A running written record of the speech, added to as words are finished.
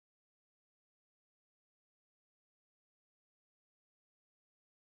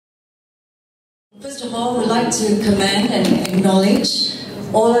First of all, I would like to commend and acknowledge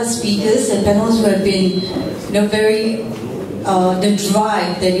all our speakers and panels who have been, very the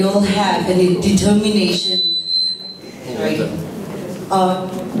drive that you all have and the determination,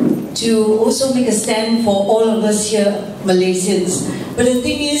 to also make a stand for all of us here, Malaysians. But the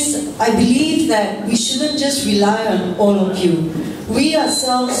thing is, I believe that we shouldn't just rely on all of you. We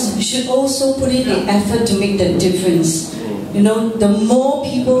ourselves should also put in the effort to make that difference. The more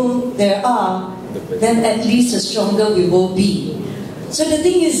people there are, then at least the stronger we will be. So the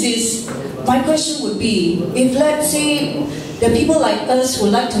thing is this, my question would be, if let's say there are people like us who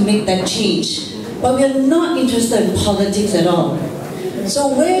like to make that change, but we are not interested in politics at all.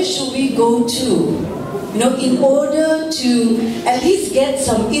 So where should we go to, in order to at least get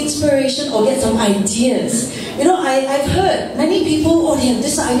some inspiration or get some ideas? I've heard many people, they have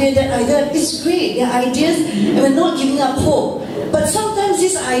this idea, that idea. It's great, they're ideas, and we're not giving up hope. But sometimes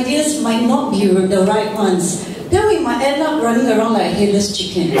these ideas might not be the right ones. Then we might end up running around like a headless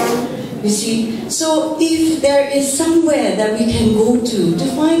chicken. You see? So if there is somewhere that we can go to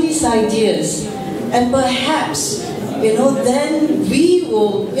find these ideas, and perhaps, then we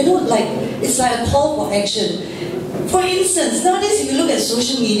will, it's like a call for action. For instance, nowadays if you look at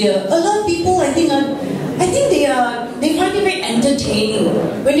social media, a lot of people I think they find it very entertaining.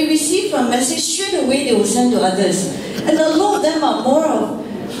 When they receive a message, straight away they will send to others. And a lot of them are more of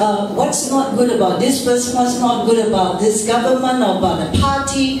what's not good about this person, what's not good about this government or about the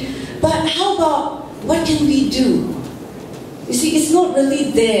party. But how about what can we do? You see, it's not really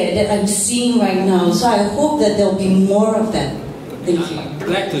there that I'm seeing right now. So I hope that there'll be more of that. Thank you. I'm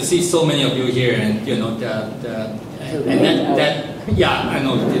glad to see so many of you here, and I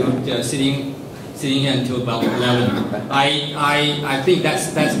know, sitting here until about 11. I think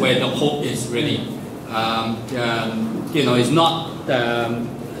that's where the hope is really. It's not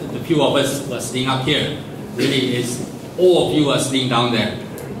the few of us who are sitting up here. Really, it's all of you are sitting down there.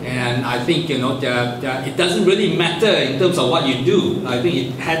 And I think it doesn't really matter in terms of what you do. I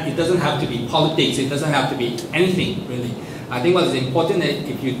think it doesn't have to be politics. It doesn't have to be anything really. I think what is important is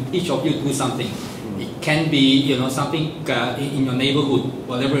if each of you do something. It can be something in your neighborhood,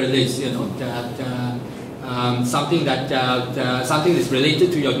 whatever it is. Something something is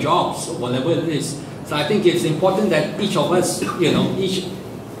related to your jobs, whatever it is. So I think it's important that each of us,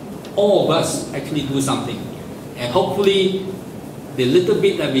 all of us actually do something, and hopefully the little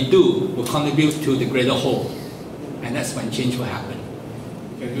bit that we do will contribute to the greater whole, and that's when change will happen.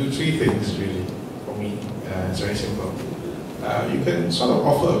 You can do three things really. For me, it's very simple. You can sort of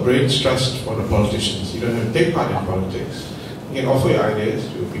offer a brain's trust for the politicians. You don't have to take part in politics. You can offer your ideas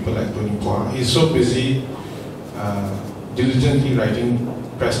to people like Tony Pua. He's so busy, diligently writing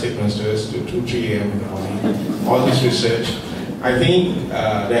press statements to us to 2, 3 a.m. in the morning. All this research. I think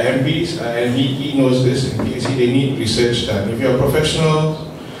the MPs, and he knows this, in PAC, they need research done. If you're a professional,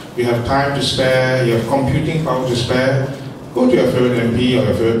 you have time to spare, you have computing power to spare, go to your favorite MP or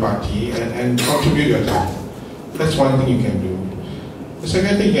your favorite party and contribute your time. That's one thing you can do. The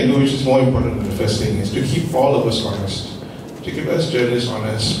second thing you can do, which is more important than the first thing, is to keep all of us honest. To keep us journalists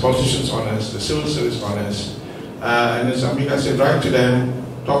honest, politicians honest, the civil service honest. And as Ambiga said, write to them,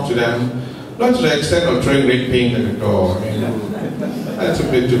 talk to them, not to the extent of throwing red paint at the door. That's a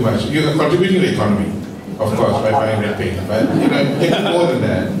bit too much. You are contributing to the economy, of course, by buying red paint, but take more than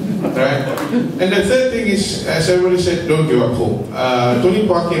that, right? And the third thing is, as everybody said, don't give up hope. Tony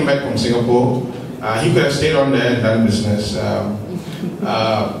Pua came back from Singapore. He could have stayed on there and done business.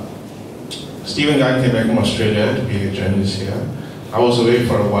 Stephen Gunn came back from Australia to be a journalist here. I was away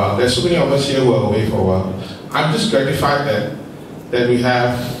for a while. There's so many of us here who are away for a while. I'm just gratified that we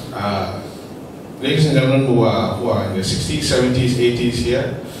have ladies and gentlemen who are in their 60s, 70s, 80s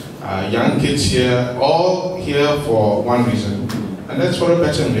here, young kids here, all here for one reason, and that's for a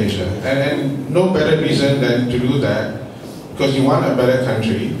better Malaysia. And no better reason than to do that because you want a better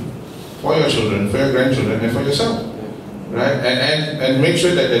country for your children, for your grandchildren, and for yourself, right? And make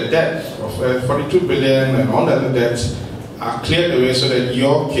sure that the debt of 42 billion and all the other debts are cleared away so that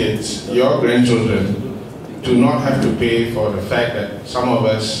your kids, your grandchildren, do not have to pay for the fact that some of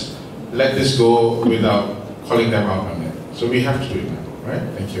us let this go without calling them out on it. So we have to do it now, right?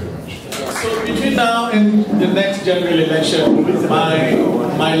 Thank you very much. So between now and the next general election,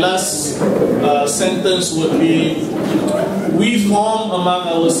 my last sentence would be, we form among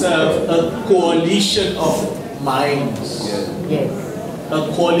ourselves a coalition of minds. Yes.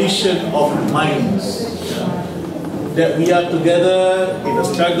 A coalition of minds. That we are together in a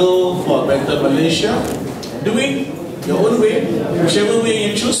struggle for a better Malaysia. Do it your own way, whichever way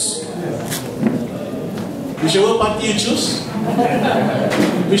you choose, whichever party you choose.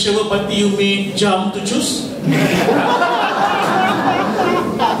 whichever party you may jump to choose.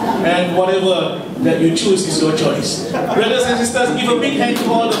 And whatever that you choose is your choice. Brothers and sisters, give a big hand to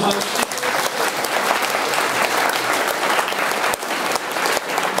all of us.